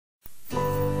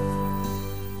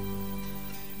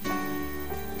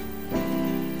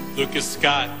Lucas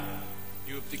Scott,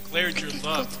 you have declared your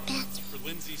love for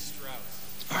Lindsey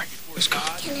Strauss. All right, let's go.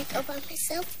 Can I go by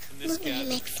myself? You're going to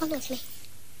make fun of me.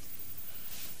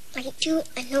 I do it.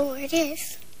 I know where it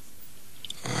is.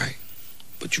 All right,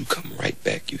 but you come right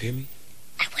back, you hear me?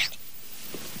 I will.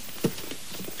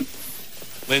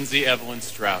 Lindsey Evelyn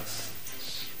Strauss,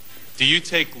 do you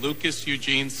take Lucas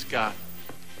Eugene Scott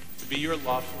to be your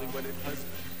lawfully wedded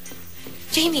husband?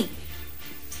 Jamie.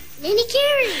 Nanny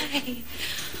Carrie. Hi.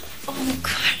 Oh,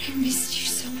 God, I missed you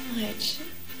so much.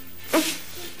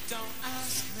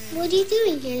 What are you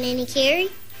doing here, Nanny Carrie?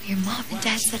 Your mom and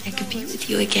dad said I could be with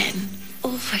you again.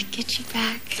 Oh, if I get you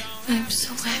back, I'm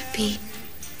so happy.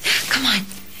 Come on.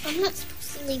 I'm not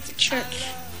supposed to leave the church.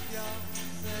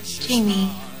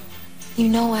 Jamie, you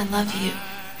know I love you.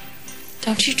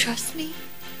 Don't you trust me?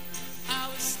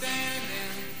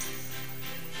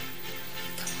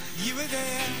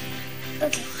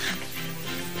 Okay.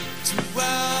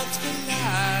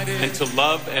 And to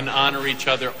love and honor each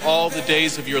other all the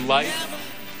days of your life,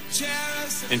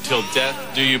 until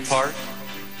death do you part?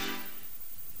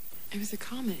 It was a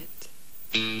comet.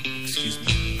 Excuse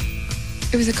me?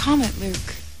 It was a comet,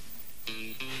 Luke.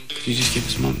 Could you just give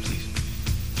us a moment, please?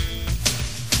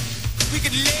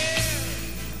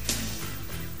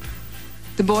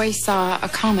 The boy saw a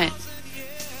comet.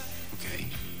 Okay.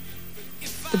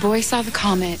 The boy saw the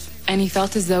comet, and he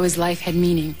felt as though his life had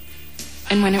meaning.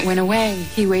 And when it went away,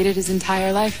 he waited his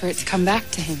entire life for it to come back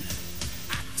to him.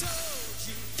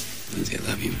 Lindsey, I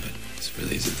love you, but this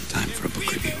really isn't the time for a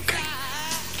book review, okay?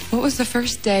 What was the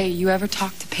first day you ever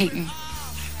talked to Peyton?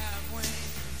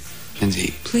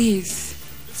 Lindsey, Please.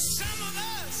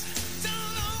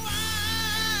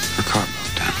 her car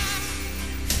broke down.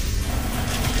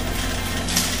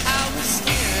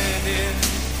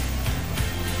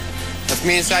 That's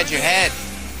me inside your head.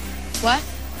 What?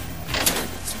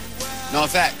 No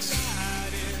effects.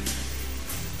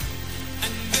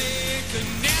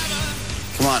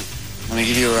 Come on, let me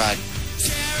give you a ride.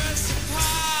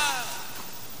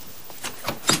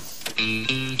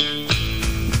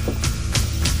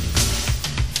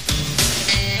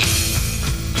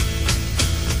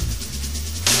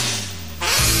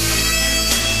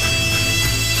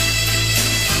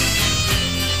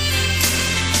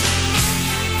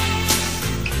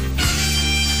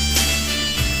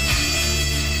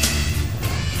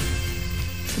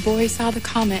 The boy saw the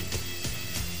comet.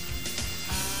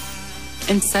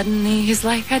 And suddenly his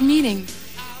life had meaning.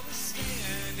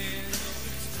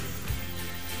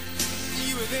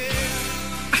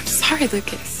 I'm sorry,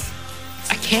 Lucas.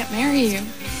 I can't marry you.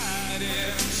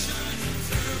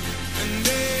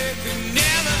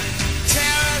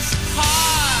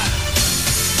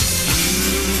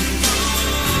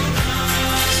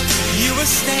 You were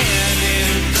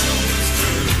standing